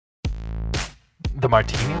The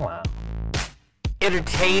Martini Lounge.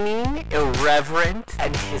 Entertaining, irreverent,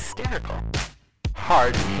 and hysterical.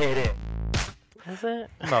 Hard-hitting. Is it?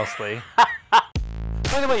 Mostly.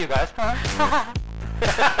 What about you guys, huh?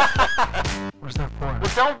 What's that for?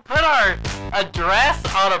 Well, don't put our address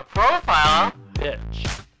on a profile. Bitch.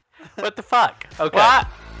 What the fuck? Okay. What?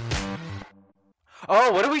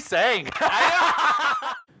 Oh, what are we saying?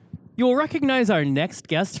 You will recognize our next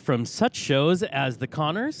guest from such shows as The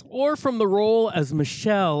Connors or from the role as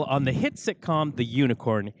Michelle on the hit sitcom The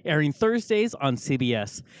Unicorn, airing Thursdays on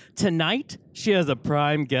CBS. Tonight, she has a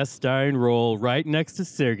prime guest starring role right next to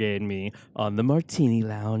Sergey and me on the Martini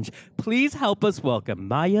Lounge. Please help us welcome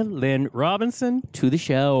Maya Lynn Robinson to the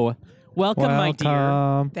show. Welcome, my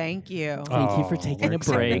dear. Thank you. Thank you for taking a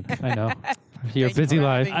break. I know. Your Thank you busy for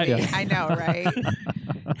life. having me. I know, right?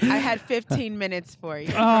 I had 15 minutes for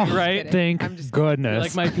you. Oh, I'm just right. kidding. Thank I'm just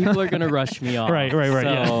goodness. Like, my people are going to rush me off. Right,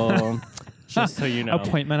 So, just so you know.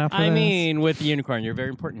 Appointment after I this? mean, with the Unicorn, you're very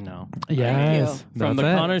important now. Yes. From The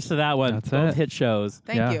that's it. Connors to that one, That's both it. hit shows.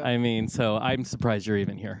 Thank Yeah. you. I mean, so I'm surprised you're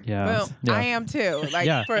even here. Yeah. Well, yeah. I am too. Like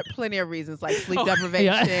Yeah. for plenty of reasons, like sleep Oh,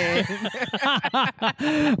 deprivation.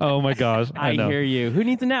 Oh my gosh. I know. hear you. Who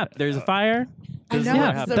needs a nap? There's a fire. I This is know, what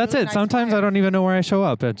it's happens. a That's really it. nice Sometimes fire. I don't even know where I show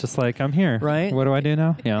up. It's just like, I'm here. Right. What do I do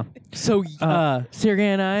now? Yeah. So, Sergey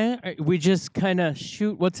and I, we just kind of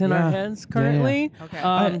shoot what's in our Yeah. heads Yeah, yeah. currently.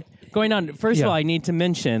 Okay. Going on. First of Yeah. all, I need to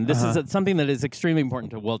mention this Uh-huh. is something that is extremely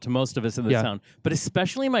important to most of us in this Yeah. town, but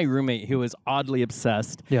especially my roommate who is oddly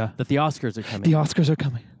obsessed Yeah. that the Oscars are coming. The Oscars are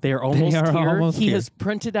coming. They are almost are here. almost He here. has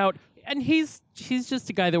printed out, and he's just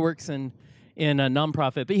a guy that works in a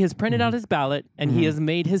nonprofit, but he has printed out his ballot and he has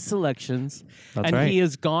made his selections. That's and right. he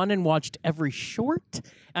has gone and watched every short.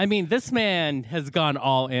 I mean, this man has gone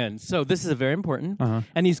all in. So this is very important.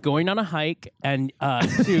 And he's going on a hike and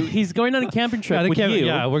he's going on a camping trip with you.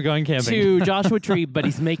 Yeah, we're going camping. To Joshua Tree, but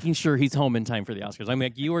he's making sure he's home in time for the Oscars. I'm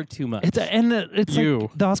like, you are too much. It's You.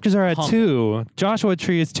 like the Oscars are at Humble. 2. Joshua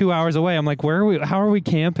Tree is 2 hours away. I'm like, where are we? How are we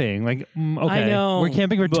camping? Like, okay, I know. we're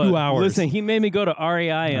camping for but 2 hours. Listen, he made me go to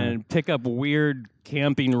REI and pick up weird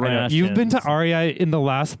camping I know. rations. You've been to REI in the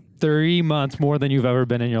last 30 months more than you've ever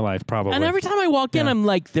been in your life, probably. And every time I walk in, Yeah. I'm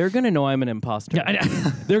like, they're going to know I'm an imposter. Yeah, I know.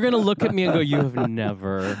 They're going to look at me and go, you have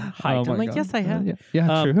never hiked. Oh I'm my like, God. yes, I have.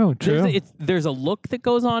 Yeah, true. There's a look that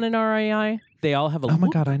goes on in REI. They all have a Oh my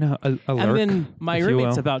look. God, I know. A And lurk, then my if you roommate's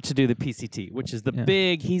will. about to do the PCT, which is the Yeah.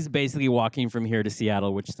 big, he's basically walking from here to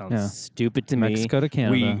Seattle, which sounds Yeah. stupid to Mexico me. to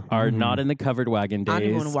Canada. We are Mhm. not in the covered wagon days. I don't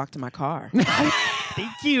even want to walk to my car.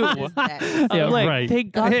 Thank you. That. Yeah, I'm like, right.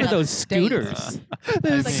 thank God for Other those states. scooters.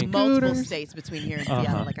 There's like Scooters. multiple states between here and Seattle.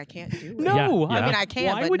 Uh-huh. Like I can't do it. No, Yeah, I mean, I can,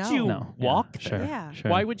 Why but would no. you No. walk Yeah, there? sure. Yeah.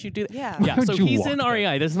 Sure. Why would you do that? Yeah. Yeah. Why So would you he's walk in there?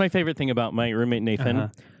 REI. This is my favorite thing about my roommate Nathan. Uh-huh.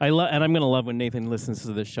 And I'm gonna love when Nathan listens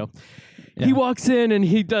to this show. Yeah. He walks in and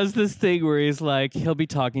he does this thing where he's like, he'll be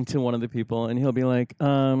talking to one of the people and he'll be like,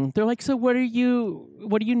 they're like, so what do you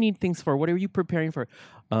need things for? What are you preparing for?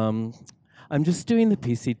 I'm just doing the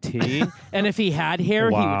PCT. And if he had hair,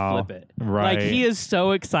 he Wow. would flip it. Right. Like, he is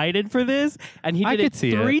so excited for this. And he I did it could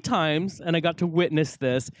see 3 times, and I got to witness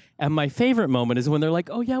this. And my favorite moment is when they're like,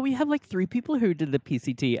 oh, yeah, we have like 3 people who did the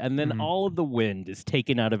PCT. And then all of the wind is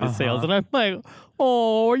taken out of his sails. And I'm like,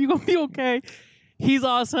 oh, are you going to be okay? He's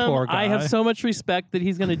awesome. Poor I guy. have so much respect that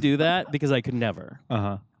he's going to do that because I could never.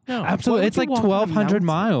 Uh-huh. No. Absolutely. Why It's would like you walk on a 1,200 mountain?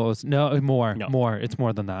 miles. No, more. No. More. It's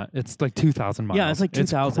more than that. It's like 2,000 miles. Yeah, it's like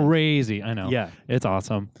 2,000. It's crazy. I know. Yeah. It's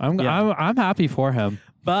awesome. I'm Yeah. I'm happy for him.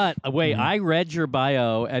 But wait, I read your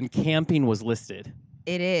bio and camping was listed.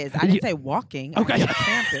 It is. I didn't say walking. Okay. I said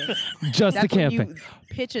camping. Just That's the when camping. you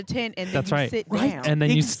pitch a tent and then That's you right. sit Right. down. And then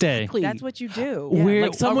you stay. Exactly. That's what you do. Where-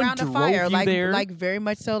 Like someone around a drove fire, you like there. like very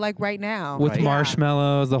much so, like right now. With Right.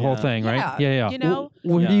 marshmallows, the whole Yeah. thing, right? Yeah, you know?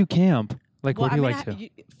 Where do Yeah. you camp? Like, Well, where do you I like mean,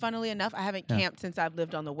 to? funnily enough, I haven't Yeah. camped since I've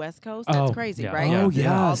lived on the West Coast. That's Oh, crazy, yeah. right? Oh, Because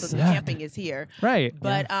all yes. the Yeah. camping is here. Right.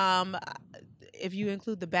 But if you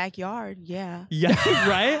include the backyard, yeah. Yeah,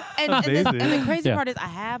 right? And the crazy Yeah. part is I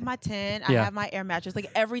have my tent, I Yeah. have my air mattress, like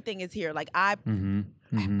everything is here. Like I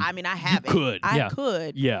Mm-hmm. mean I have it. could. I Yeah.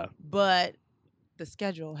 could, Yeah. but the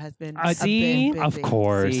schedule has been I a see. bit Of busy.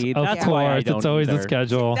 course. See, of that's why I course. don't It's always the either.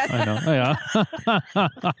 schedule. I know.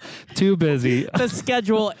 Yeah. Too busy. The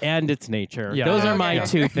schedule and its nature. Yeah. Those are Okay. my Yeah.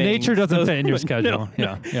 2 things. Nature doesn't Those- fit in your No, schedule. no.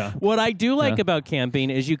 Yeah. Yeah. What I do like Yeah. about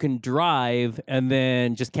camping is you can drive and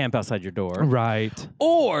then just camp outside your door. Right.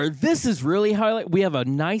 Or this is really how I like. We have a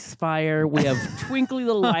nice fire. We have twinkly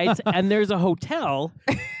little lights, and there's a hotel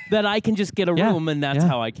that I can just get a Yeah, room, and that's yeah.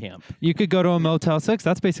 how I camp. You could go to a Motel 6.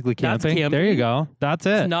 That's basically That's camping. There you camping. go. That's it.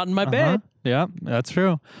 It's not in my Uh-huh. bed. Yeah, that's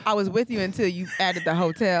true. I was with you until you added the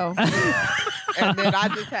hotel. And then I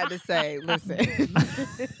just had to say, listen.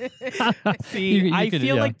 See, You I could-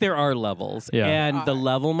 feel yeah. like there are levels, Yeah. and the Alright.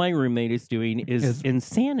 level my roommate is doing is Is-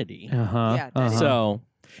 insanity. Uh-huh. Yeah, that is- So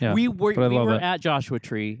Yeah, we were but I love it. at Joshua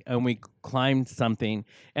Tree and we climbed something,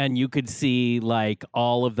 and you could see like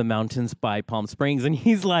all of the mountains by Palm Springs, and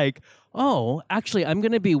he's like, "Oh, actually, I'm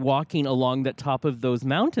going to be walking along the top of those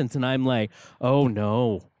mountains," and I'm like, "Oh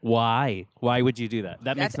no, why? Why would you do that?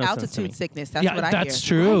 That That's makes no sense to me." altitude sickness. That's yeah, what I that's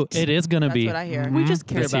hear. true. Right. It is gonna That's be. what I hear. We just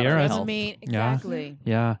care The about our Sierras. health. Doesn't mean Yeah. exactly.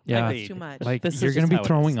 Yeah, yeah. Agreed. Too much. Like This is you're gonna just be how it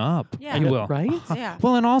throwing is. up. Yeah. You will. Right? Yeah.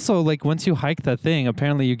 Well, and also like once you hike that thing,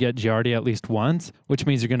 apparently you get Giardia at least once, which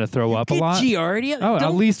means you're gonna throw up a Get lot. Giardia? Oh, at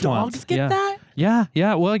Don't least dogs once. get Yeah. that? Yeah,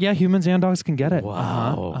 yeah. Well, yeah, humans and dogs can get it.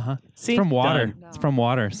 Wow. Uh-huh. See, It's from water. done. It's from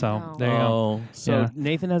water. So No. there you go. Oh, so Yeah.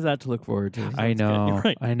 Nathan has that to look forward to. So I that's good. know. You're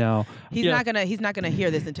right. I know. He's Yeah. not gonna hear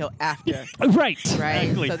this until after, Right. right?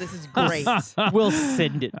 Exactly. So this is great. We'll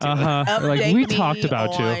send it to him. Uh-huh. Like Update we me talked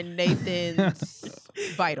about you. on Nathan's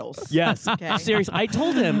vitals. Yes. Okay. Seriously. I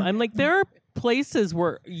told him, I'm like, there are places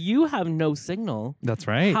where you have no signal. That's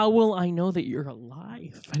right. How will I know that you're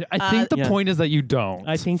alive? I think the Yeah. point is that you don't.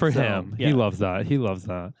 I think for so. him, Yeah. he loves that. He loves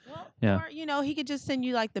that. Well, Yeah. Or he could just send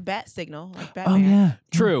you like the bat signal, like Oh Batman. yeah.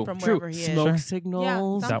 True. From true. wherever he is. Smoke Sure. signals.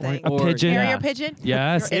 Yeah, That way, something. a pigeon. Carrier Yeah. pigeon.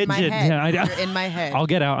 Yes. You're in my Pigeon. head. Yeah, I know. You're in my head. I'll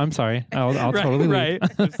get out. I'm sorry. I'll right, totally leave. right.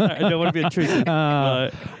 I'm sorry. I don't want to be intrusive. Uh,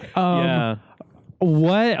 yeah.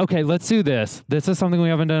 What? Okay, let's do this. This is something we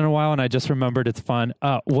haven't done in a while, and I just remembered it's fun.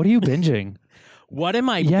 What are you binging? What am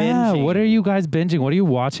I Yeah. binging? What are you guys binging? What are you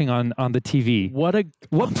watching on the TV?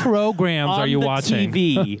 What programs on are you the watching?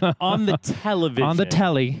 TV, on the television. On the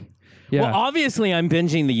telly. Yeah. Well, obviously, I'm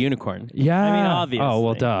binging The Unicorn. yeah. I mean, obviously. Oh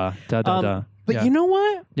well, duh. Duh. But Yeah. you know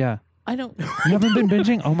what? Yeah. I don't. You haven't been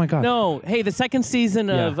binging? Oh my god. No. Hey, the second season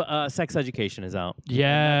Yeah. of Sex Education is out.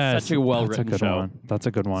 Yes. Such a well-written That's a good show. one. That's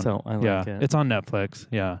a good one. So I like yeah. it. It's on Netflix.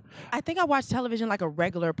 Yeah. I think I watch television like a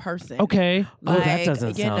regular person. Okay. Oh, that Like,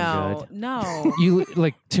 doesn't you sound know, good. No. You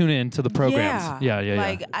like tune in to the programs. Yeah. Yeah.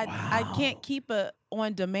 Like I can't keep a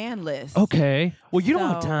on-demand list. Okay. Well, you don't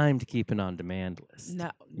have So- time to keep an on-demand list. No.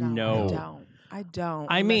 No. I don't.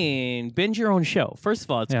 I mean, binge your own show. First of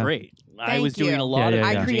all, it's Yeah. great. I Thank was doing you. a lot Yeah, of yeah,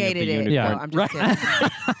 I yeah. binging of created The it. Unicorn. Yeah. No, I'm just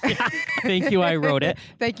kidding. Thank you. I wrote it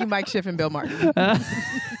Thank you, Mike Schiff and Bill Martin.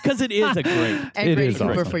 because it is a great. And It Grady is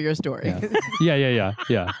Cooper awesome. for your story. Yeah.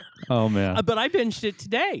 Oh man. But I binged it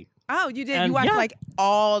today. Oh, you did. And you watched yeah. like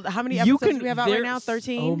all. How many You episodes can do we have out right now? there's-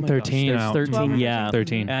 13. Oh my 13 gosh, out. there's 13. 12 or Yeah.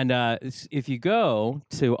 13. And if you go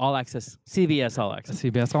to All Access, CBS All Access,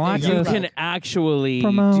 CBS All There you you Access. go. can actually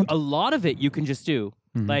Promote. do a lot of it. You can just do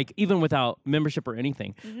Mhm. like even without membership or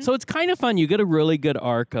anything. So it's kind of fun. You get a really good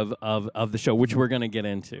arc of the show, which we're gonna get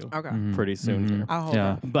into Okay. Mhm. pretty soon. Mhm. Here. I'll hold Yeah.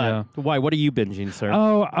 on. But yeah. why? What are you binging, sir?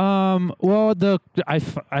 Oh, well,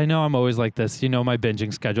 I know I'm always like this. You know my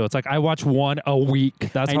binging schedule. It's like I watch one a week.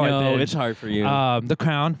 That's I how I know binge. it's hard for you. The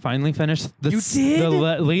Crown finally finished. You did?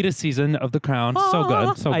 the latest season of The Crown. So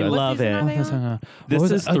good. So I good. love season it. are they on? What This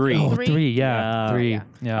was is it? 3. Oh, Three? 3. Yeah, Yeah. 3. Yeah.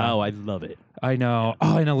 Yeah. Oh, I love it. I know.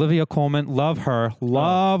 Oh, and Olivia Colman, love her.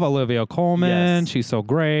 Love Olivia Colman. Yes. She's so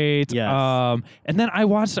great. Yes. And then I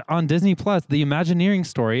watched on Disney Plus the Imagineering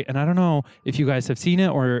story, and I don't know if you guys have seen it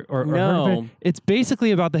or heard of No. it. It's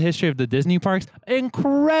basically about the history of the Disney parks.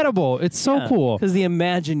 Incredible. It's so cool. because the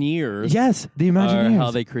Imagineers. Yes, the Are Imagineers.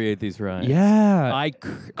 how they create these rides. Yeah. I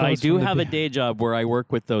Goes do from the have a be- day job where I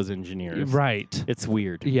work with those engineers. Right. It's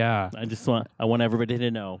weird. Yeah. I want everybody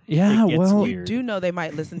to know. Yeah, It gets well- weird. Do know they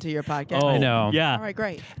might listen to your podcast. Oh, I know. Yeah. All right,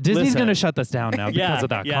 great. Disney's Listen. going to shut this down now because Yeah, of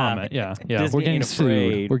that yeah. comment. Yeah. Yeah. Disney We're getting ain't sued.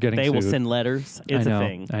 afraid. We're getting They sued. will send letters. It's I know, a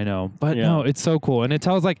thing. I know. But Yeah. no, it's so cool. And it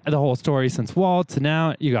tells like the whole story since Walt to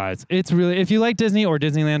now. You guys, it's really, if you like Disney or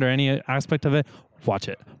Disneyland or any aspect of it, watch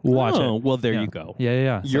it. Watch Oh, it. well, there Yeah. you go. Yeah, yeah,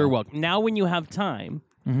 yeah. You're So- welcome. Now, when you have time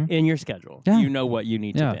Mhm. in your schedule, Yeah. you know what you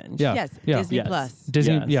need Yeah, to binge. yeah. Yes, yeah. Disney Yes. Plus.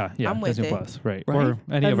 Disney, Yes. yeah. I'm with Disney it. Plus, right. Right? Or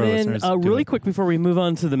any and of our then, listeners. do really it. quick before we move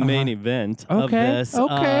on to the main event of Okay, this,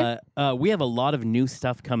 okay. we have a lot of new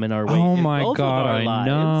stuff coming our way. Oh in my both of God, our I lives.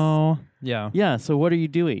 know. Yeah. Yeah. So what are you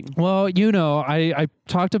doing? Well, you know, I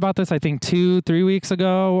talked about this, I think 2-3 weeks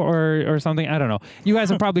ago or something. I don't know. You guys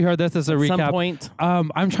have probably heard this as a recap. Some point.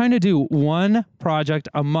 I'm trying to do one project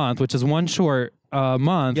a month, which is one short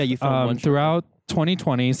month. Yeah, you filmed one short. throughout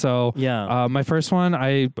 2020. So Yeah. my first one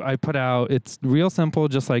I put out. It's real simple,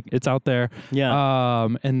 just like it's out there. Yeah.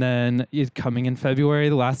 And then it's coming in February,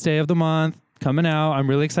 the last day of the month, coming out. I'm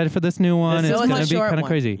really excited for this new one. This It's is gonna a be short kind of one.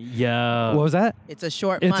 crazy. Yeah. What was that? It's a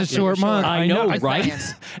short It's month. a short month. I know, Just right? saying.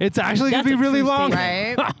 It's actually gonna That's be a really true long.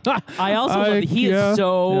 statement. Right? I also love that he yeah, is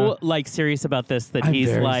so yeah. like serious about this that I'm he's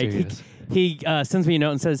very like serious. he sends me a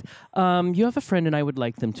note and says, "You have a friend, and I would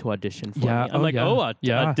like them to audition for me." I'm like,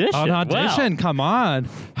 audition? An audition. Wow. Come on.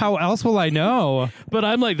 How else will I know? But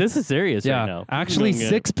I'm like, this is serious right now. Actually,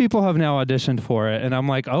 6 people have now auditioned for it, and I'm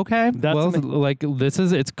like, okay,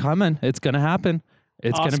 That's it's coming. It's gonna happen.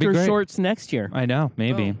 It's gonna be Oscar great. shorts next year. I know,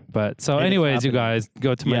 maybe. But so, It is anyways, you happening. guys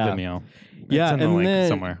go to my Yeah. Vimeo. Yeah, It's in the and link then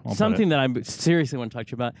somewhere. I'll put something it. that I seriously want to talk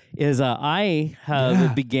to you about is I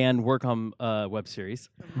have began work on a web series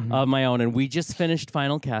of my own, and we just finished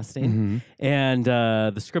final casting, and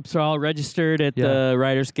the scripts are all registered at the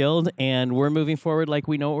Writers Guild, and we're moving forward like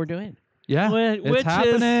we know what we're doing. Yeah, Which it's is-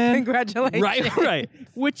 happening. Congratulations. Right.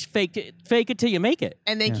 Which fake it till you make it.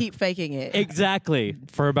 And then keep faking it. Exactly.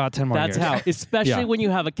 For about 10 more That's years. how, especially Yeah. when you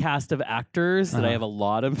have a cast of actors that I have a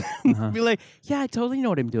lot of them. Be like, yeah, I totally know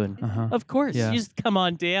what I'm doing. Of course, Yeah. you just come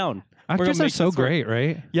on down. We're gonna Actors are make so this work. great,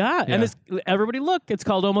 right? Yeah, Yeah. and everybody look. It's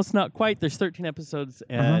called Almost Not Quite. There's 13 episodes,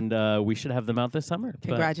 and we should have them out this summer. But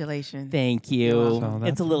Congratulations. thank you. welcome.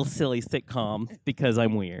 It's a little silly sitcom because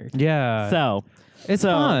I'm weird. Yeah. So it's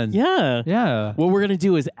fun. Yeah. Yeah. What we're gonna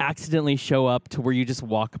do is accidentally show up to where you just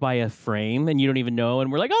walk by a frame and you don't even know,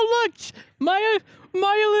 and we're like, "Oh look, Maya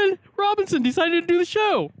Lynn Robinson decided to do the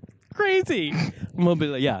show. Crazy." And we'll be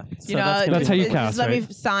like, "Yeah." So That's how you just cast, let me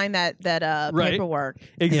right? sign that Right. paperwork.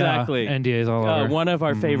 Exactly. Yeah, NDAs all over. One of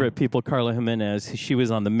our favorite people, Carla Jimenez, she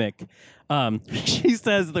was on the Mick. She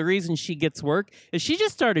says the reason she gets work is she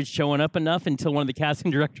just started showing up enough until one of the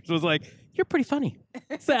casting directors was like, "You're pretty funny,"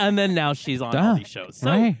 and then now she's on all these shows. So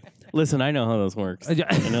Right. listen, I know how this works. Yeah.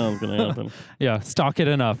 I know it's gonna happen. Yeah, stock it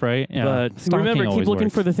enough, right? Yeah. But Stalking remember, keep always looking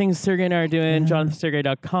works. for the things Sergey and I are doing,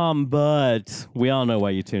 jonathansergey.com. But we all know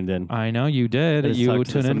why you tuned in. I know you did. Just You talked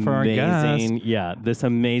to tuned this in for our guest. amazing, yeah, this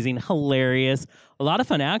amazing, hilarious, a lot of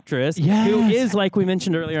fun actress who Yes. is, like we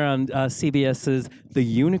mentioned earlier on CBS's The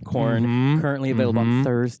Unicorn, currently available on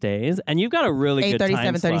Thursdays. And you've got a really good 8:30,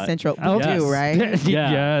 time 7:30 slot. Central. We Oh, Yes. do, right?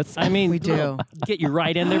 Yeah. Yes. I mean, We do. Get you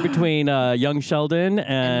right in there between young Sheldon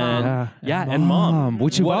and Mom. and Mom.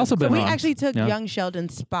 which you've What- also been So we on. actually took Yeah. young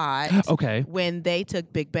Sheldon's spot Okay. when they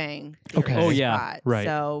took Big Bang. Okay. Oh, yeah. Spot. Right.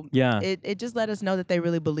 So Yeah. it just let us know that they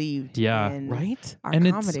really believed Yeah. in Right? our And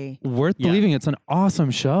comedy. it's worth Yeah. believing. It's an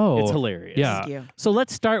awesome show. It's hilarious. Yeah. Thank you. So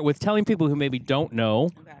let's start with telling people who maybe don't know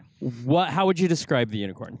how would you describe The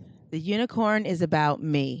Unicorn? The Unicorn is about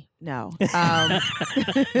me. No. My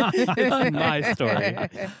story.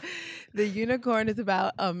 The Unicorn is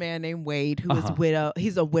about a man named Wade who is widow.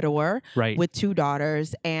 He's a widower Right. with 2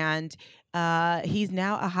 daughters, and he's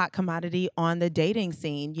now a hot commodity on the dating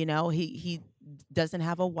scene. You know, he doesn't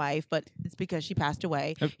have a wife, but it's because she passed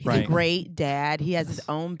away. He's Right. a great dad. He has his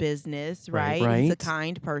own business, right? Right. He's a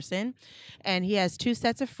kind person, and he has 2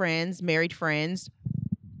 sets of friends, married friends,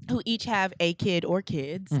 who each have a kid or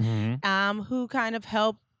kids, who kind of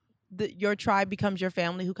help. Your tribe becomes your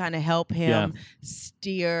family, who kind of help him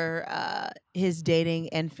steer his dating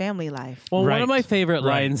and family life. Well, one Right. of my favorite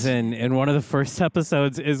Right. lines in one of the first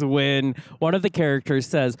episodes is when one of the characters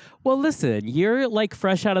says, "Well, listen, you're like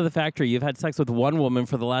fresh out of the factory. You've had sex with one woman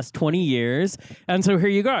for the last 20 years, and so here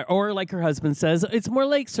you go." Or like her husband says, "It's more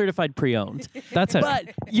like certified pre-owned." That's it. But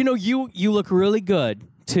you look really good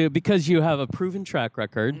too because you have a proven track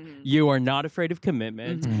record. You are not afraid of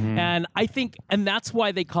commitment, and I think, and that's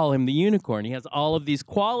why they call him the Unicorn. He has all of these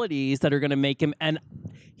qualities that are going to make him, and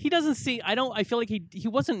he doesn't see. I feel like he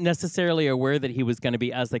wasn't necessarily aware that he was going to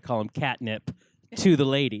be, as they call him, catnip to the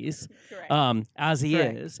ladies, as he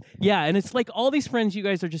Correct. is. Yeah, and it's like all these friends, you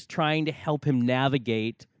guys are just trying to help him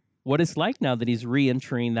navigate what it's like now that he's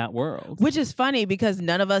re-entering that world. Which is funny because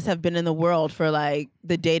none of us have been in the world for like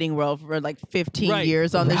the dating world for like 15 Right.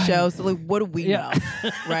 years on the show. So like, what do we Yeah. know,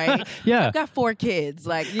 right? Yeah. I've got 4 kids.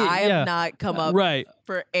 Like I yeah. have not come up Right.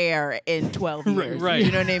 for air in 12 Right, years. right.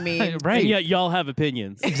 You know what I mean? Right. And yet y'all have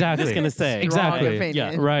opinions. Exactly. Just gonna say. Exactly. Strong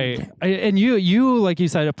opinion. Yeah. Right. And you, like you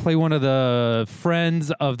said, play one of the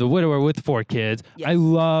friends of the widower with 4 kids. Yes. I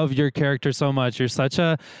love your character so much. You're such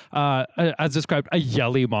as described, a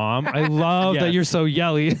yelly mom. I love that Yes. you're so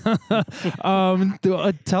yelly.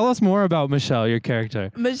 Tell us more about Michelle, your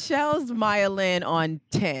character. Michelle's Maya Lynn on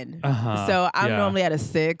 10. Uh-huh. So I'm Yeah. normally at a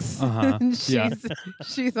 6. Uh-huh. Yeah.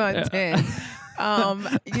 She's on 10.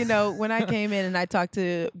 You know, when I came in and I talked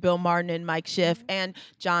to Bill Martin and Mike Schiff and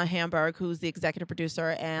John Hamburg, who's the executive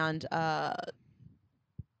producer and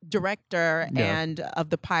director Yeah. and of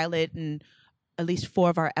the pilot and at least 4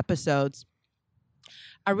 of our episodes,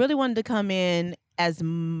 I really wanted to come in as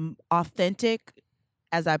authentic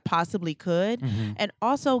as I possibly could, Mhm. and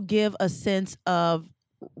also give a sense of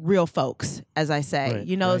real folks, as I say. Right,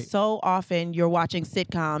 You know, right. so often you're watching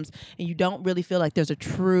sitcoms and you don't really feel like there's a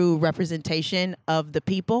true representation of the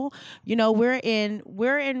people. You know, we're in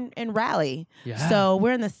Raleigh. Yeah. So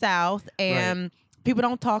we're in the South and people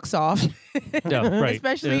don't talk soft. Yeah, right.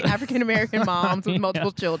 Especially Yeah. African American moms with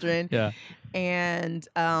multiple children. Yeah. And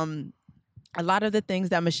a lot of the things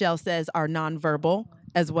that Michelle says are nonverbal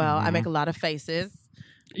as well. I make a lot of faces.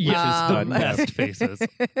 Yes, the Um, best faces.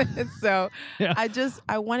 So Yeah.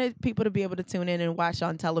 I wanted people to be able to tune in and watch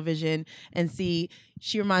on television and see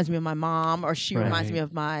she reminds me of my mom, or she reminds me Right.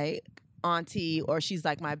 of my auntie, or she's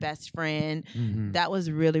like my best friend. Mhm. That was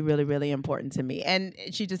really, really, really important to me. And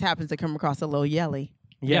she just happens to come across a little yelly.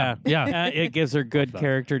 Yeah, Yeah. It gives her good that.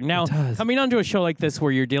 character. Now, It does. coming onto a show like this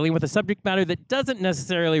where you're dealing with a subject matter that doesn't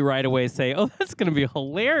necessarily right away say, "Oh, that's going to be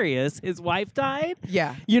hilarious. His wife died."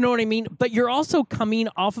 Yeah. You know what I mean? But you're also coming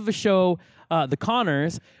off of a show, The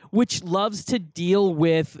Connors, which loves to deal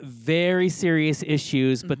with very serious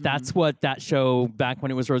issues. But that's what that show, back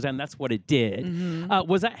when it was Roseanne, that's what it did.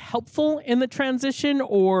 Was that helpful in the transition,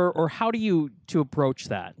 or how do you to approach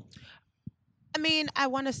that? I mean, I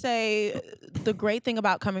want to say the great thing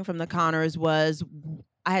about coming from the Connors was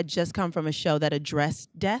I had just come from a show that addressed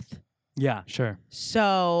death. Yeah. Sure.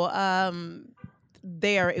 So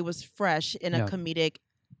there it was fresh in a Yeah. comedic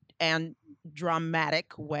and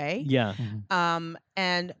dramatic way. Yeah.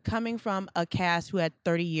 And coming from a cast who had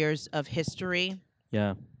 30 years of history,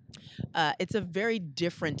 Yeah. it's a very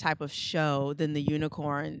different type of show than The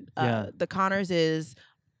Unicorn. Yeah. The Connors is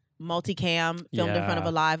multicam, filmed in front of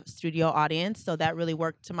Yeah. a live studio audience, so that really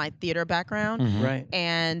worked to my theater background. Mhm. Right.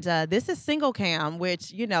 And this is single cam,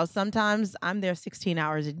 which, you know, sometimes I'm there 16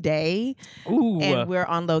 hours a day Ooh. and we're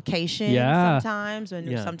on location Yeah. sometimes, and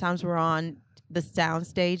Yeah. sometimes we're on the sound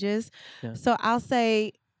stages. Yeah. So I'll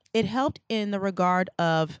say it helped in the regard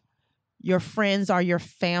of your friends are your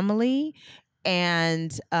family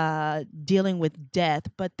and dealing with death,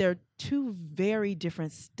 but they're two very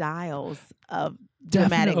different styles of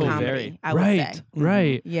dramatic Definitely. comedy, Very. I would Right. say.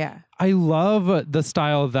 Right. Yeah. I love the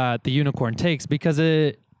style that the Unicorn takes because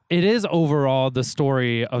it is overall the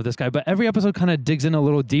story of this guy, but every episode kind of digs in a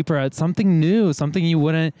little deeper at something new, something you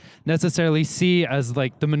wouldn't necessarily see as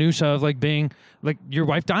like the minutia of like being like your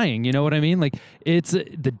wife dying. You know what I mean? Like it's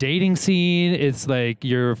the dating scene. It's like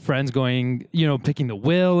your friends going, you know, picking the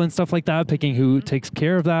will and stuff like that, picking who takes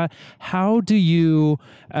care of that. How do you,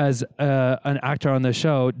 as an actor on the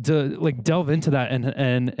show, like delve into that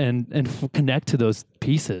and connect to those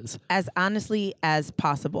pieces? As honestly as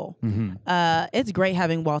possible. Mhm. It's great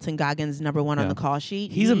having Walton Goggins #1 on Yeah. the call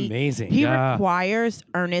sheet. He's amazing. He Yeah. requires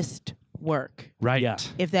earnest work, Right. Yeah.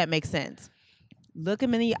 if that makes sense. Look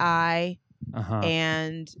him in the eye Uh-huh.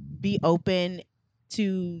 and be open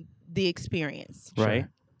to the experience. Right.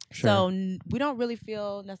 Sure. So we don't really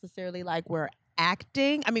feel necessarily like we're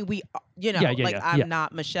acting. I mean, we, you know, Yeah, yeah, like yeah, I'm yeah.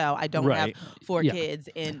 not Michelle. I don't Right. have 4 Yeah. kids.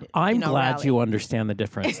 And I'm you know, glad Raleigh. you understand the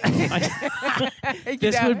difference. You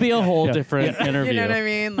This know? would be a whole Yeah. different interview. You know what I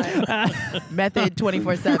mean? Like method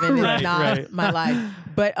 24/7 is Right, not right. my life.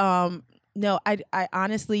 But no, I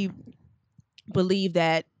honestly believe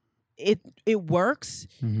that it works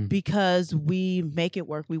Mhm. because we make it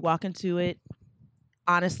work. We walk into it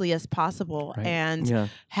honestly as possible. Right. And Yeah.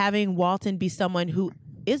 having Walton be someone who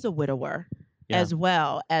is a widower Yeah. as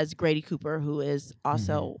well as Grady Cooper, who is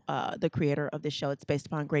also the creator of the show. It's based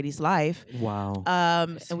upon Grady's life. Wow.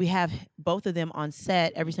 And we have both of them on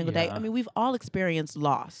set every single day. Yeah. I mean, we've all experienced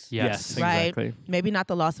loss. Yes. Right? exactly. Maybe not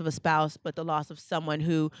the loss of a spouse, but the loss of someone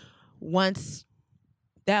who, once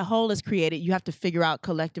that hole is created, you have to figure out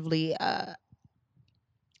collectively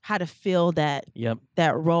how to fill that Yep.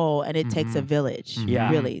 role, and it takes a Mhm. village, Yeah.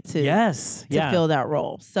 really, to Yes. to Yeah. fill that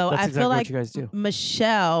role. So That's I exactly feel what like you guys do.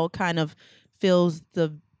 Michelle kind of fills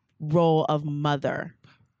the role of mother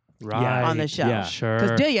Right. on the show. Yeah. Sure.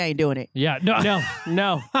 Because Delia ain't doing it. Yeah. No. No.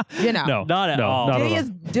 No. You know, No. Not at no, all. Not at all.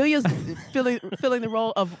 Delia's filling the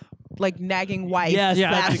role of like nagging wife Yes,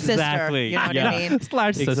 slash that's sister. exactster, You know what yeah. I mean?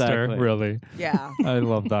 Slash sister. Exactly. Really. Yeah. I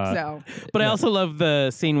love that. So But I also love the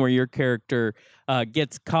scene where your character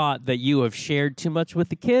gets caught that you have shared too much with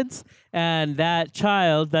the kids, and that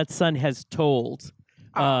son has told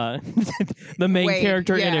the main Wade,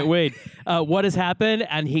 character in yeah. it, Wade, what has happened,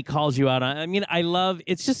 and he calls you out on it. I mean, I love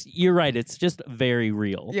it's just you're right. It's just very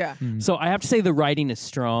real. yeah. So I have to say the writing is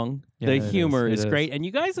strong. Yeah, the it is. humor It is is. great, and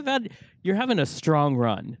you guys you're having a strong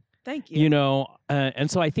run. Thank you. You know,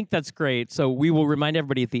 and so I think that's great. So we will remind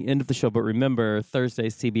everybody at the end of the show, but remember Thursday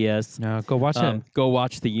CBS. No, go watch it. Go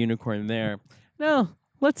watch The Unicorn there. No,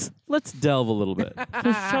 let's delve a little bit.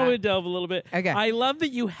 Shall we delve a little bit? Okay. I love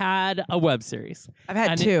that you had a web series. I've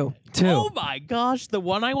had And two. Oh my gosh, the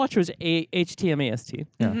one I watched was HTMAST.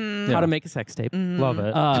 Mm-hmm. How to make a sex tape. Love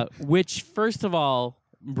it. Which, first of all,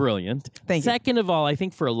 brilliant. Thank you. Second of all, I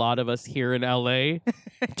think for a lot of us here in LA,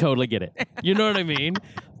 totally get it. You know what I mean?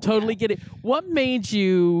 Totally get it. What made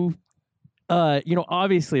you,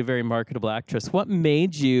 obviously a very marketable actress. What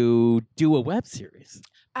made you do a web series?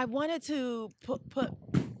 I wanted to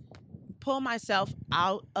pull myself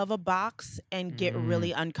out of a box and get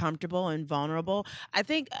really uncomfortable and vulnerable. I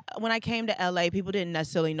think when I came to LA, people didn't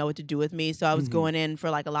necessarily know what to do with me, so I was going in for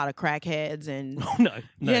like a lot of crackheads and Nice.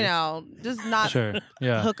 you know, just not Sure.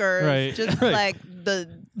 Yeah. hookers, Right. just Right. like the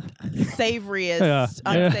savoriest, Yeah.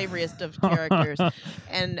 unsavoriest of characters.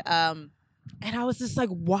 And I was just like,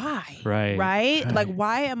 why? Right. Right? Like, Right.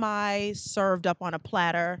 why am I served up on a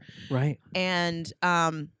platter? Right. And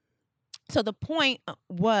so the point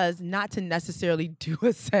was not to necessarily do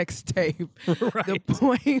a sex tape. The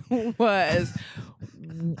point was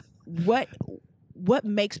what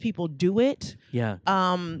makes people do it, Yeah.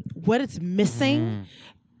 what it's missing.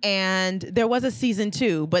 And there was a season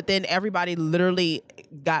 2, but then everybody literally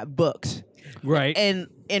got booked Right. in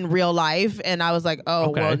real life. And I was like,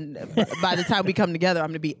 oh, Okay. well, by the time we come together, I'm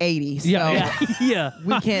going to be 80. So Yeah. yeah.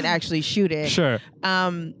 we can't actually shoot it. Sure.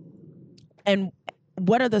 And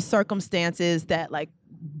what are the circumstances that like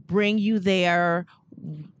bring you there?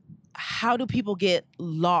 How do people get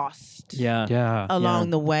lost Yeah. Yeah. along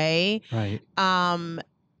the way? Right.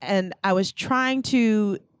 And I was trying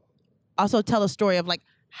to also tell a story of like,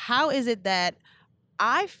 how is it that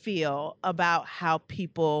I feel about how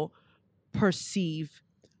people perceive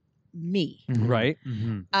me? Right.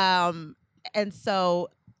 Mm-hmm. And so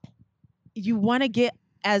you want to get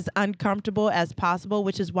as uncomfortable as possible,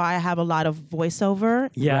 which is why I have a lot of voiceover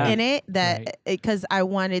Yeah. in it, Right. because I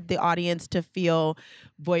wanted the audience to feel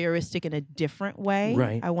voyeuristic in a different way.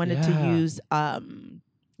 Right. I wanted to Yeah. use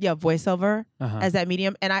voiceover Uh-huh. as that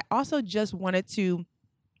medium. And I also just wanted to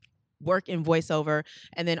work in voiceover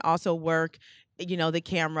and then also work the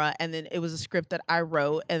camera, and then it was a script that I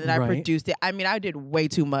wrote and then I Right. produced it. I mean, I did way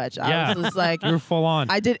too much. Yeah. I was just like, You're full on.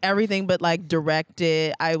 I did everything but like direct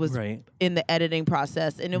it. I was Right. in the editing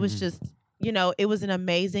process, and it was Mhm. just, it was an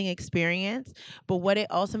amazing experience. But what it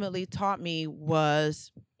ultimately taught me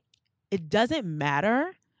was it doesn't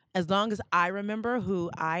matter as long as I remember who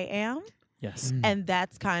I am. Yes. And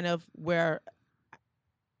that's kind of where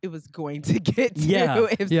it was going to get to Yeah.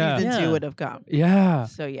 if Yeah. season Yeah. 2 would have come. Yeah.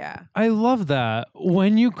 So yeah. I love that.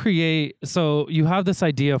 When you create, so you have this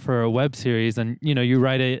idea for a web series and, you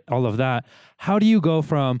write it, all of that. How do you go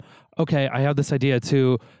from, okay, I have this idea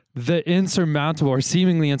to the insurmountable or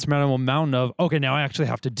seemingly insurmountable mountain of, okay, now I actually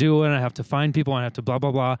have to do it and I have to find people and I have to blah,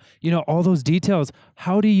 blah, blah. All those details.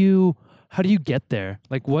 How do you get there?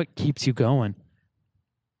 Like what keeps you going?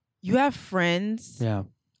 You have friends. Yeah.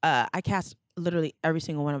 I cast literally every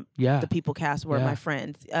single one of Yeah. the people cast were Yeah. my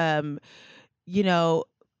friends.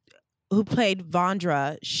 Who played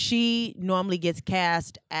Vondra, she normally gets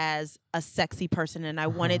cast as a sexy person, and I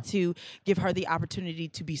wanted to give her the opportunity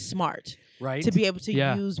to be smart, Right. to be able to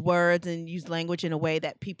Yeah. use words and use language in a way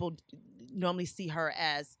that people normally see her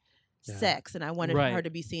as Yeah. sex, and I wanted Right. her to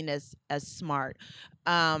be seen as smart.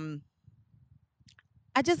 I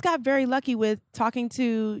just got very lucky with talking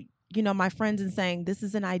to my friends and saying, this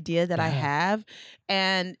is an idea that I Yeah. have.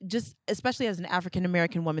 And just, especially as an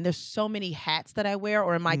African-American woman, there's so many hats that I wear,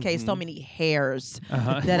 or in my case, so many hairs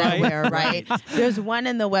Uh-huh. that I Right. wear, right? There's one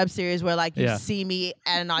in the web series where like you Yeah. see me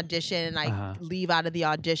at an audition and I Uh-huh. leave out of the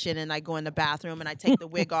audition and I go in the bathroom and I take the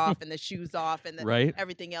wig off and the shoes off and Right.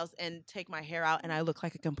 everything else and take my hair out and I look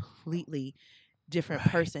like a completely different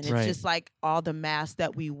Right. person. It's Right. just like all the masks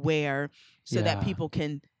that we wear so that Yeah. people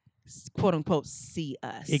can quote unquote see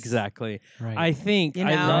us. Exactly. Right. I think You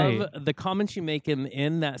I know? love the comments you make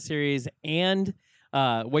in that series, and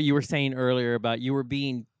what you were saying earlier about you were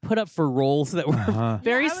being put up for roles that were Uh-huh.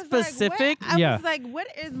 very I was specific. Like, Yeah. I was like, what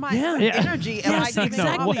is my Yeah. Yeah. energy? Am Yes, I giving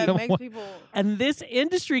off exactly. that makes people? And this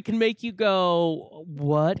industry can make you go,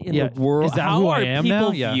 "What in Yeah, the world? is that How who are I am people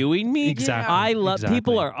now?" Yeah. viewing me?" Exactly. I love. Exactly.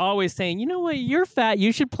 People are always saying, "You know what? You're fat.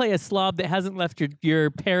 You should play a slob that hasn't left your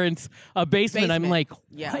parents' basement." I'm Basement. like,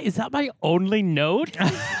 Yeah. "What? Is that my only note?"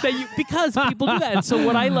 Because people do that. And so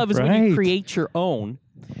what I love is when you Right. create your own,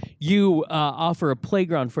 you offer a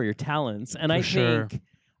playground for your talents. And I For sure. think,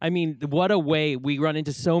 I mean, what a way we run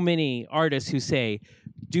into so many artists who say,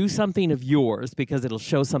 do something of yours because it'll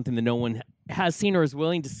show something that no one has seen or is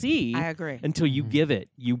willing to see I agree. until you give it,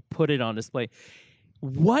 you put it on display.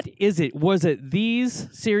 What is it? Was it these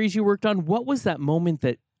series you worked on? What was that moment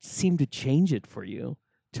that seemed to change it for you?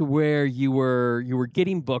 to where you were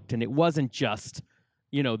getting booked and it wasn't just,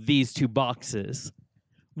 these two boxes.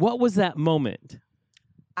 What was that moment?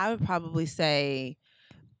 I would probably say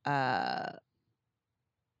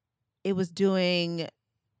it was doing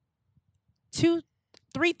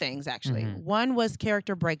three things, actually. Mhm. One was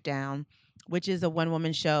Character Breakdown, which is a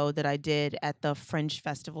one-woman show that I did at the Fringe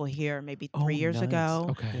Festival here maybe 3 years nice. ago.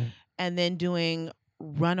 Okay. And then doing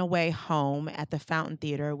Runaway Home at the Fountain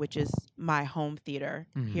Theater, which is my home theater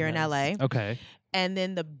here in Nice. LA. Okay. And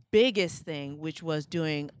then the biggest thing, which was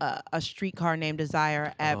doing a Streetcar Named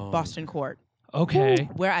Desire at Oh. Boston Court, Okay.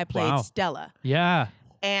 where I played Wow. Stella. Yeah.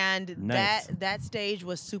 And Nice. that stage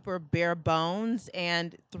was super bare bones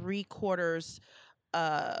and 3/4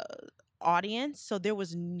 audience, so there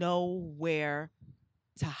was nowhere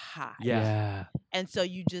to hide. Yeah. And so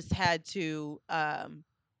you just had to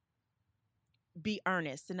be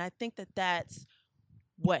earnest, and I think that's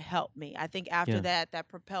what helped me. I think after Yeah. that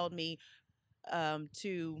propelled me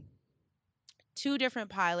to 2 different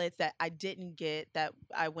pilots that I didn't get, that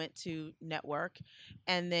I went to network,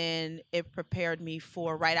 and then it prepared me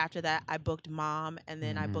for, right after that I booked Mom, and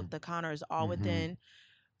then I Mhm. booked The Conners, all Mhm. within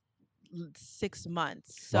 6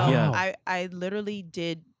 months. So Wow. I literally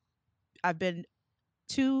I've been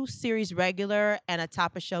 2 series regular and a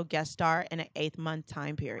top of show guest star in an 8-month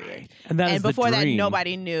time period. And that is And the before that, dream.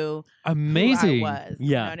 nobody knew Amazing. who I was. Yeah.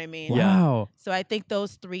 You know what I mean? Yeah. Wow. So I think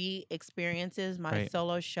those 3 experiences, my Right.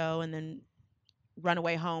 solo show, and then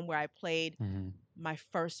Runaway Home, where I played Mhm. my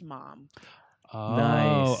first mom Oh,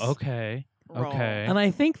 Nice. okay. role. Okay. And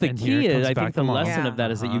I think the And here key comes is, I back think the the mom. lesson Yeah. of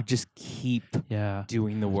that is that you Uh-huh. just keep Yeah.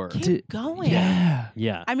 doing the work. Keep Did- going. Yeah.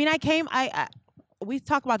 Yeah. I mean, we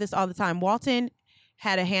talk about this all the time. Walton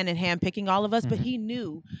had a hand in hand picking all of us, but Mhm. he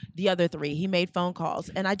knew the other 3. He made phone calls.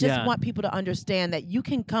 And I just Yeah. want people to understand that you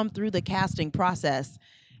can come through the casting process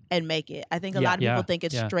and make it. I think a Yeah. lot of people Yeah. think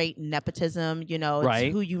it's Yeah. straight nepotism, it's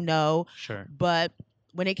Right. who you know. Sure. But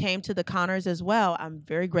when it came to the Conners as well, I'm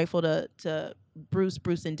very grateful to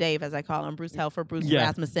Bruce and Dave, as I call them, Bruce Helfer, Bruce Yeah.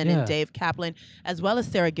 Rasmussen, Yeah. and Dave Kaplan, as well as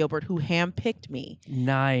Sarah Gilbert, who handpicked me.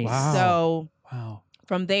 Nice. Wow. So Wow.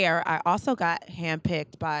 from there, I also got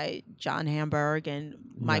handpicked by John Hamburg and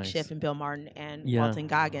Mike Nice. Schiff and Bill Martin and Yeah. Walton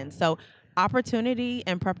Goggins. So opportunity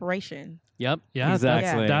and preparation. Yep. Yeah,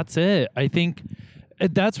 Exactly. that's it. I think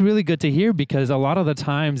that's really good to hear, because a lot of the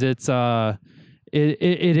times it's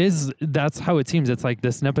it is, that's how it seems. It's like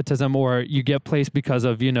this nepotism, or you get placed because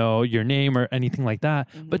of your name or anything like that.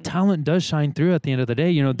 But talent does shine through at the end of the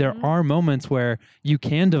day. There Mhm. are moments where you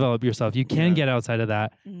can develop yourself. You can Yeah. get outside of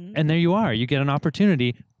that, Mhm. and there you are. You get an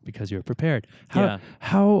opportunity because you're prepared. Yeah.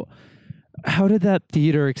 How did that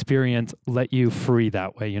theater experience let you free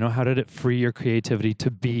that way? How did it free your creativity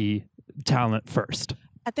to be talent first?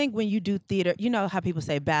 I think when you do theater, you know how people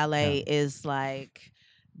say ballet is like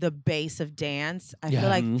the base of dance. I Yeah. feel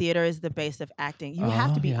like Mhm. theater is the base of acting. You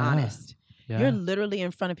have Oh, to be yeah. honest. Yeah. You're literally in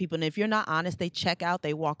front of people, and if you're not honest, they check out,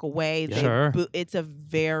 they walk away. Yeah. They Sure. it's a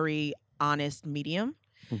very honest medium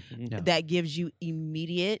Mhm. Yeah. that gives you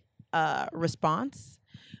immediate response.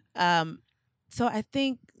 So I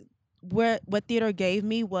think what theater gave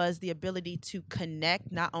me was the ability to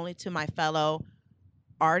connect not only to my fellow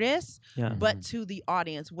artists, Yeah. but to the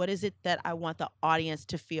audience. What is it that I want the audience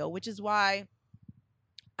to feel? Which is why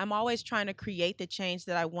I'm always trying to create the change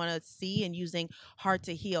that I want to see, and using Hard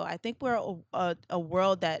to Heal. I think we're a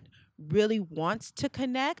world that really wants to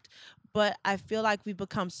connect, but I feel like we've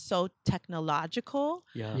become so technological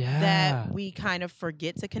Yeah. Yeah. that we kind of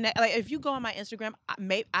forget to connect. Like if you go on my Instagram,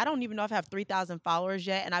 I don't even know if I have 3,000 followers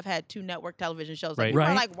yet, and I've had 2 network television shows. Like Right. people are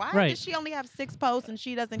Right. like, why Right. does she only have 6 posts and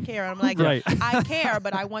she doesn't care? And I'm like, Right. I care,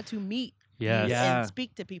 but I want to meet Yes. you Yeah. and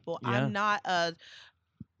speak to people. Yeah. I'm not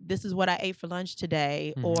this is what I ate for lunch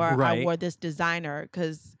today, Mhm. or I Right. wore this designer,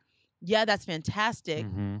 because that's fantastic.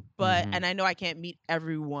 Mhm. But Mhm. and I know I can't meet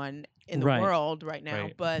everyone in the Right. world right now,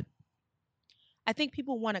 Right. but I think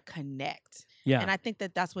people want to connect. Yeah. And I think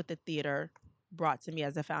that's what the theater brought to me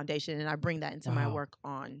as a foundation, and I bring that into my Wow. work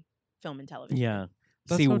on film and television. Yeah.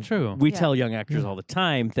 That's See, so true. We Yeah. tell young actors Yeah. all the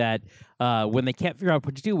time that when they can't figure out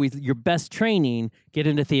what to do, your best training, get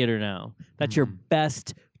into theater now. That's your Mhm.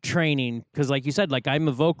 best training. Because like you said, like I'm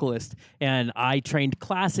a vocalist and I trained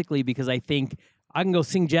classically because I think I can go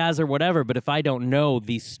sing jazz or whatever, but if I don't know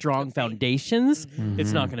these strong The base. foundations,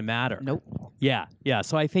 it's not Mhm. going to matter. Nope. Yeah. Yeah.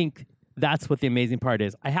 So I think That's what the amazing part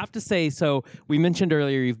is. I have to say, so we mentioned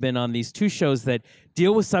earlier you've been on these 2 shows that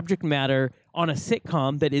deal with subject matter on a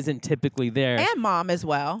sitcom that isn't typically there. And Mom as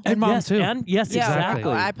well. And Mom yes, too. And yes, Yeah,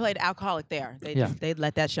 exactly. I played alcoholic there. They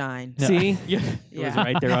let that shine. See? Yeah. It was Yeah.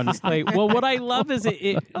 right there on display. Well, what I love is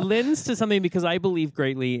it lends to something because I believe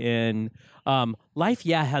greatly in life,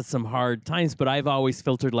 has some hard times, but I've always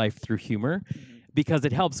filtered life through humor because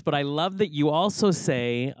it helps. But I love that you also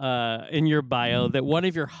say in your bio that one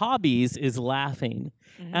of your hobbies is laughing.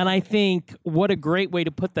 And I think what a great way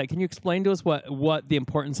to put that. Can you explain to us what the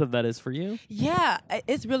importance of that is for you? Yeah,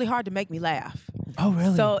 it's really hard to make me laugh. Oh,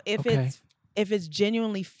 really? So if Okay. it's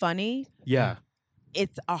genuinely funny, Yeah.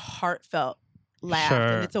 it's a heartfelt laugh, Sure.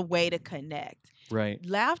 and it's a way to connect. Right.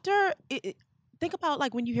 Laughter. Think about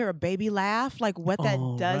like when you hear a baby laugh, like what that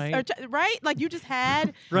Oh, does, right. right? Like you just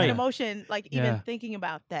had Right. an emotion, like even Yeah. thinking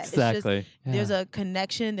about that. Exactly. It's just, there's a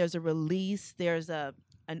connection, there's a release, there's an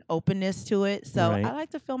openness to it. So Right. I like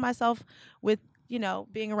to fill myself with,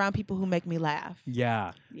 being around people who make me laugh.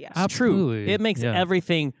 Yeah. Yeah. It's true. Absolutely. It makes Yeah.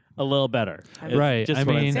 everything a little better. It's Right. Just I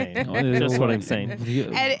what mean, I'm saying. Just what I'm saying.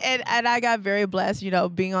 And I got very blessed,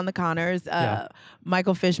 being on the Connors. Yeah.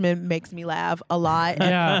 Michael Fishman makes me laugh a lot.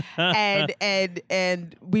 Yeah.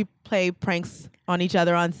 and we play pranks on each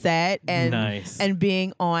other on set, and Nice. and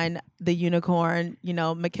being on the Unicorn,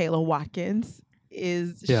 Michaela Watkins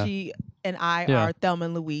Yeah. she and I Yeah. are Thelma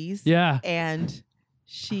and Louise. Yeah. And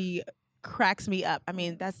she cracks me up. I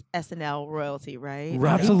mean, that's SNL royalty, right?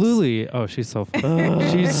 Right. Absolutely. Oh, she's so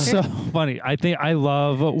funny. She's so funny. I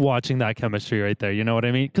love watching that chemistry right there. You know what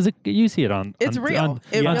I mean? Because you see it on It's on, real. on,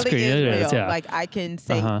 It on really screen. is It real. is, yeah. Like I can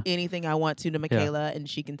say Uh-huh. anything I want to Michaela, and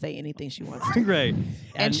she can say anything she wants to. Great.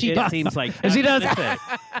 And she it does. seems like And she does.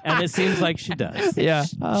 And it seems like she does. Yeah.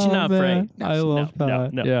 She's not afraid. I love no,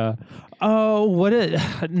 that. no. Yeah. Oh,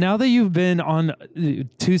 now that you've been on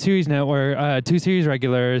 2 series network, 2 series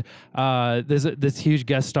regulars, there's this huge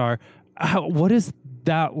guest star. What is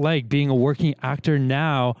that like being a working actor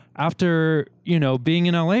now after, being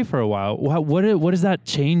in LA for a while? What does that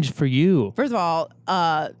change for you? First of all,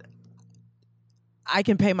 I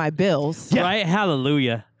can pay my bills. Right?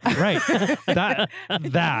 Hallelujah. Right. that.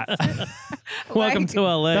 Welcome to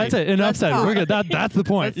LA. That's it. Enough Let's said. talk. We're good. That's the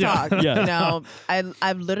point. Let's talk. Yeah.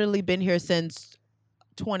 I've literally been here since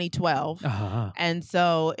 2012, Uh-huh. and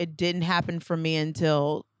so it didn't happen for me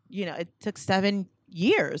until it took 7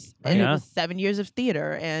 years, and Yeah. it was 7 years of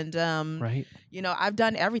theater, and Right. I've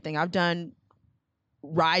done everything. I've done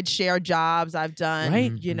ride share jobs. I've done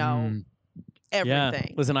Right. Mhm. Yeah.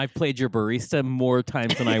 everything. Listen, I've played your barista more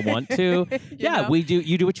times than I want to. Yeah, know? we do.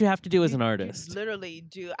 You do what you have to do as an You artist. literally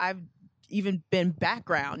do. I've even been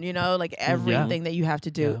background, like everything that you have to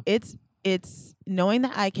do. It's knowing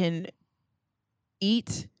that I can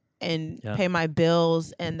eat and Yeah. pay my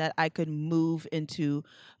bills, and that I could move into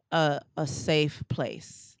a safe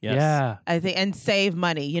place. Yes. Yeah. I think, and save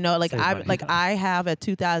money. Save money. I have a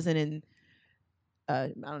 2000 and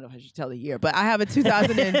I don't know if I should tell the year, but I have a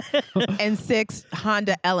 2006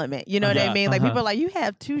 Honda Element. You know what I Yeah, mean? Like people are like, you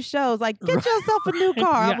have 2 shows. Like, get yourself a new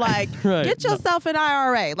car. I'm Yeah. like, Right. get yourself an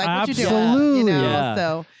IRA. Like, what you doing? Absolutely. Yeah.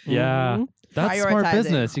 So Yeah. Mhm. That's smart Prioritizing.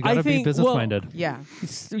 business. You I got to be think- business well, minded. yeah.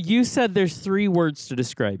 You said there's 3 words to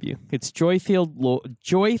describe you. It's joy-filled,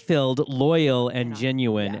 loyal, and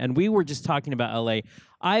genuine. Yeah. And we were just talking about LA.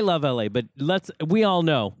 I love LA, but we all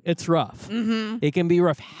know it's rough. Mm-hmm. It can be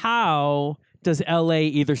rough. How does LA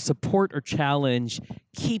either support or challenge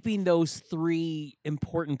keeping those 3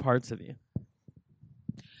 important parts of you?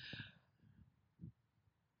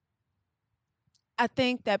 I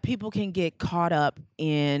think that people can get caught up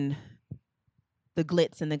in the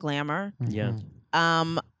glitz and the glamour. Yeah.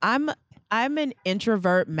 I'm an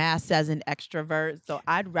introvert masked as an extrovert, so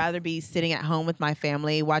I'd rather be sitting at home with my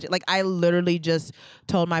family watching. Like, I literally just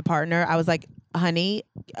told my partner, I was like, honey,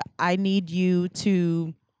 I need you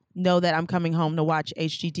to know that I'm coming home to watch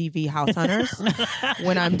HGTV House Hunters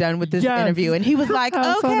when I'm done with this Yes. interview. And he was like,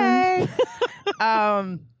 House okay.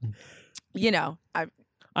 I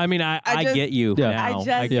I mean, I just- get you Yeah. now. I just,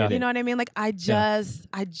 get Yeah. it. you know what I mean? Like, I just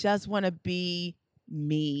want to be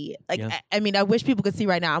me. Like, Yeah. I mean, I wish people could see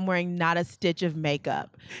right now. I'm wearing not a stitch of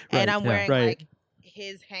makeup, Right, and I'm yeah. wearing Right. like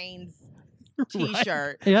his Hanes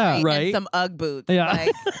T-shirt, Yeah. Right. and some UGG boots. Yeah.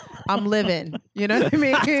 Like, I'm living. You know what I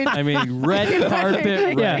mean? I mean, red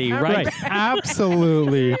carpet Yeah, ready, right?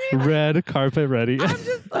 Absolutely. Red carpet ready. I'm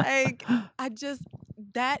just like,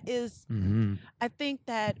 that is. Mhm. I think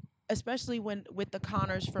that, especially with the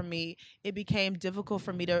Connors, for me, it became difficult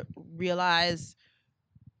for me to realize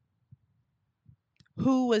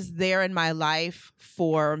who was there in my life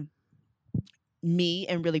for me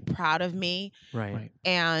and really proud of me, Right.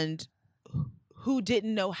 and who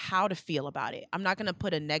didn't know how to feel about it. I'm not going to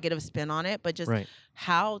put a negative spin on it, but just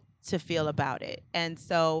how to feel about it. And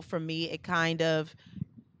so for me, it kind of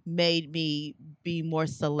made me be more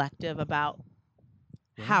selective about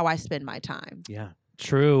how I spend my time. Yeah.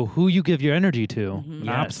 True. Who you give your energy to. Mhm.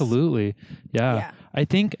 Yes. Absolutely. Yeah. I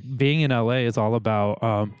think being in LA is all about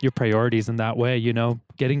your priorities in that way, you know,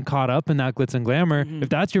 getting caught up in that glitz and glamour. Mhm. If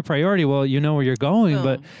that's your priority, well, you know where you're going. Boom.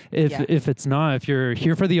 But if it's not, if you're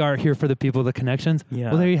here for the art, here for the people, the connections,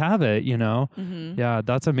 well, there you have it, you know? Mhm. Yeah,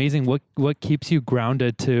 that's amazing. What keeps you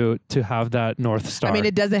grounded to have that North Star? I mean,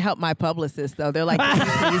 it doesn't help my publicist, though. They're like,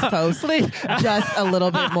 please post just a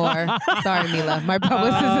little bit more. Sorry, Mila. My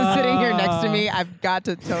publicist is sitting here next to me. I've got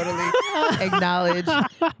to totally acknowledge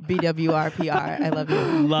BWRPR. I love you.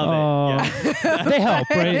 Love it. Yeah. They help,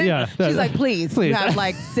 right? Yeah. She's like, please, you have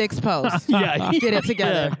like 6 posts. Yeah. Get it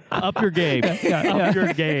together. Up your game. Up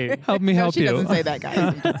your game. Help me No, help she you. doesn't say that, guys.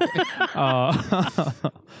 I'm just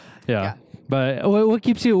kidding. Yeah. But what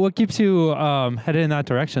keeps you headed in that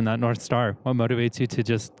direction, that North Star? What motivates you to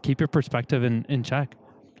just keep your perspective in check?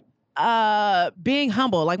 Being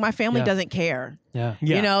humble. Like, my family Yeah. doesn't care. Yeah.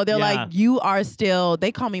 You know, they're Yeah. like, you are still,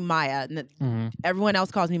 they call me Maya. And Mm-hmm. everyone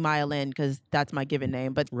else calls me Maya Lynn because that's my given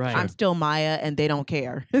name. But Right. I'm still Maya and they don't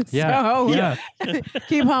care. Yeah. So Yeah.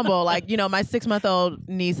 keep humble. Like, you know, my 6-month-old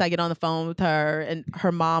niece, I get on the phone with her and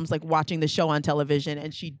her mom's like watching the show on television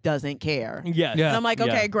and she doesn't care. Yes. Yeah. And I'm like, Yeah.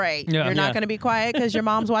 okay, great. Yeah. You're Yeah. not going to be quiet because your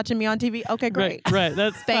mom's watching me on TV? Okay, great. Right.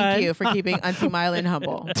 That's Thank fine. you for keeping Auntie Maya Lynn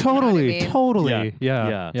humble. Totally. I mean? Totally. Yeah.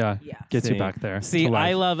 Yeah. Yeah. Yeah. Gets you See. back there. See, to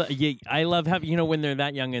life. I love having, you know, when they're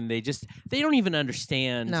that young and they don't even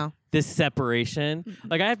understand No. this separation.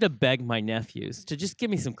 Like, I have to beg my nephews to just give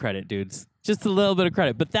me some credit, dudes. Just a little bit of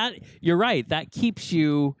credit. But you're right. That keeps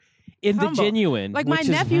you in the Humble. genuine. Like, my which is-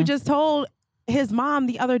 nephew just told his mom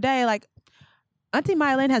the other day, like, Auntie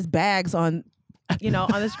Maya Lynn has bags on, you know,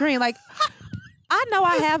 on the screen. Like, I know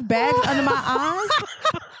I have bags under my eyes.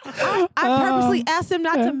 I purposely asked him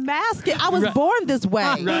not to mask it. I was Right. born this way.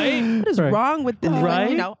 Right. What is Right. wrong with this? Like, Right.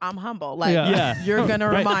 you know, I'm humble. Like, Yeah. you're going to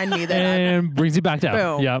Right. remind me that and brings you back down.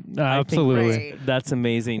 Boom. Yeah. Absolutely. Great. That's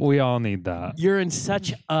amazing. We all need that. You're in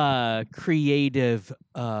such a creative,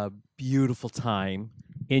 beautiful time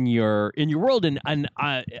in your world, and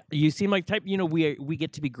you seem like type. You know, we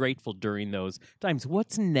get to be grateful during those times.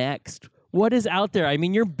 What's next? What is out there? I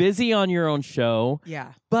mean, you're busy on your own show,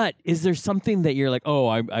 Yeah. but is there something that you're like, oh,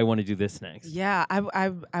 I want to do this next? Yeah.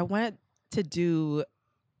 I wanted to do,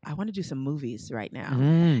 some movies right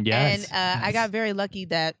now. Yes. And I got very lucky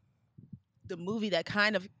that the movie that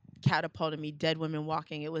kind of catapulted me, Dead Women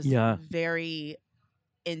Walking, it was Yeah. very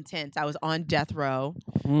intense. I was on death row.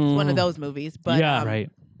 It's Mm. one of those movies. But Yeah. right.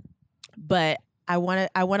 but I want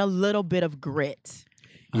a little bit of grit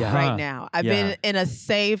Yeah. right now. I've been in a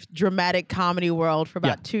safe dramatic comedy world for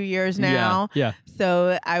about 2 years now. Yeah.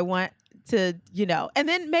 So I want to, you know, and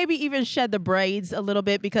then maybe even shed the braids a little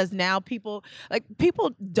bit because now people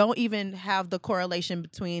don't even have the correlation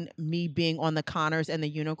between me being on the Conners and the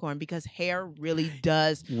Unicorn because hair really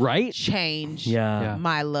does Right? change Yeah. Yeah.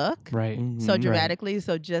 my look Right. so Mhm. dramatically.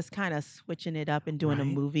 So just kind of switching it up and doing a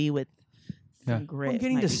Right. movie with some Yeah. grit. I'm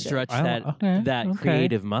getting might to be good. stretch I- that okay, that okay.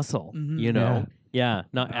 creative muscle, Mhm. you know. Yeah. Yeah,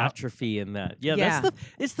 not atrophy in that. Yeah, Yeah.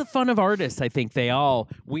 it's the fun of artists. I think we all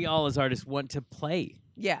as artists want to play.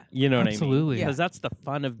 Yeah. You know what I Absolutely. mean? Yeah. Because that's the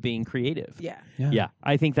fun of being creative. Yeah. Yeah,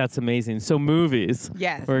 I think that's amazing. So movies,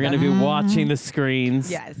 Yes. we're going to be watching the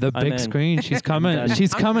screens. Yes. The I'm big in. screen. She's coming. done.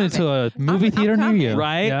 She's I'm coming to a movie I'm theater near coming. you.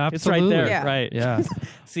 Right? Yeah, It's right absolutely. there. Yeah. Right. Yeah.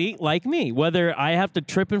 See, like me, whether I have to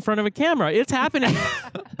trip in front of a camera, it's happening.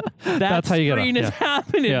 That's how you get screen on. is Yeah.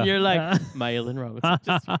 happening. Yeah. You're like, Maya-Lyn Robinson.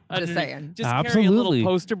 Just saying. Just carry a Absolutely.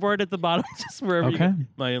 little poster board at the bottom, just wherever you Okay. go.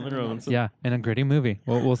 Maya-Lyn Robinson. Yeah, in a gritty movie.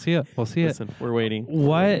 We'll see it. We'll see it. Listen, we're waiting. We're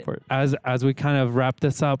What waiting for it. as we kind of wrap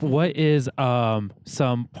this up, what is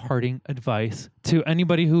some parting advice to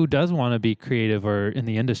anybody who does want to be creative or in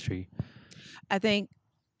the industry? I think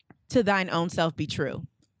to thine own self be true.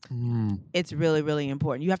 It's really, really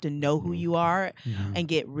important. You have to know who you are and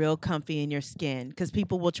get real comfy in your skin because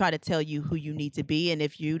people will try to tell you who you need to be. And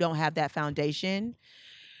if you don't have that foundation,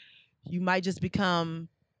 you might just become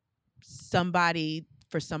somebody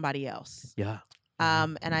for somebody else. Yeah.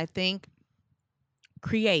 And I think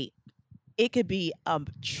create. It could be a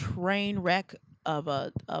train wreck of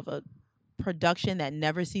a production that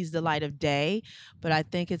never sees the light of day, but I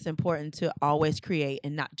think it's important to always create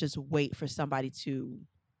and not just wait for somebody to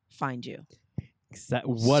find you.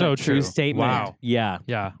 What So a true true. statement. Wow. Yeah.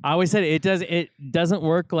 Yeah. I always said it doesn't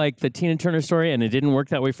work like the Tina Turner story, and it didn't work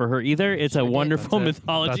that way for her either. It's a wonderful That's it.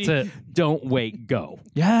 mythology. That's it. Don't wait, go.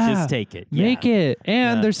 Yeah. Just take it. Make Yeah. it.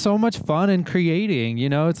 And Yeah. there's so much fun in creating.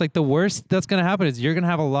 It's like the worst that's going to happen is you're going to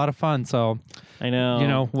have a lot of fun. So, I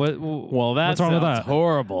know. Well, what's wrong with that?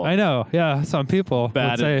 Horrible. I know. Yeah. Some people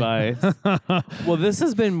Bad would say. advice. Well, this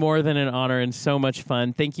has been more than an honor and so much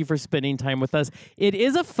fun. Thank you for spending time with us. It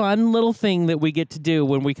is a fun little thing that we get to do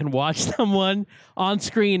when we can watch someone on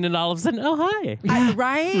screen and all of a sudden, oh, hi.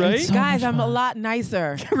 Right? Right? So Guys, much I'm a fun. lot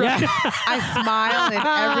nicer. Yeah. I smile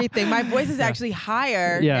and everything. My voice is actually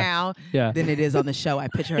higher Yeah. now Yeah. than it is on the show. I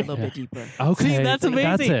pitch her a little bit deeper. Okay. See, that's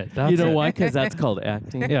amazing. That's it. That's you know it. why? Because that's called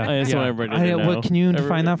acting. Yeah. I just yeah. want everybody to know. What, can you define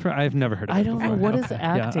Everybody- that for? I've never heard of it. I don't know. before. What is Okay.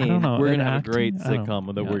 acting? Yeah, I don't know. We're An going to have a great acting? I don't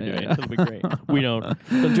sitcom that know. we're Yeah, doing. yeah. It'll be great. We don't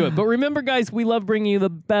do it. But remember, guys, we love bringing you the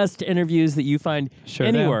best interviews that you find Sure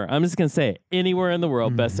anywhere. I'm just going to say it. Anywhere in the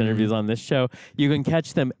world, best interviews on this show. You can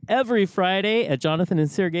catch them every Friday at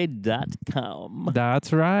jonathanandsergey.com.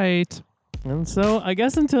 That's right. And so I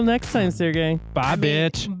guess until next time, Sergey. Bye,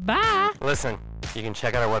 bitch. Bye. Listen, you can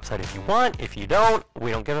check out our website if you want. If you don't, we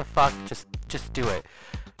don't give a fuck. Just do it.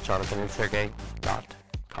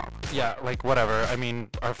 JonathanandSergey.com. Yeah, like whatever. I mean,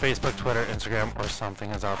 our Facebook, Twitter, Instagram, or something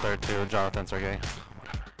is out there too. Jonathan Sergey.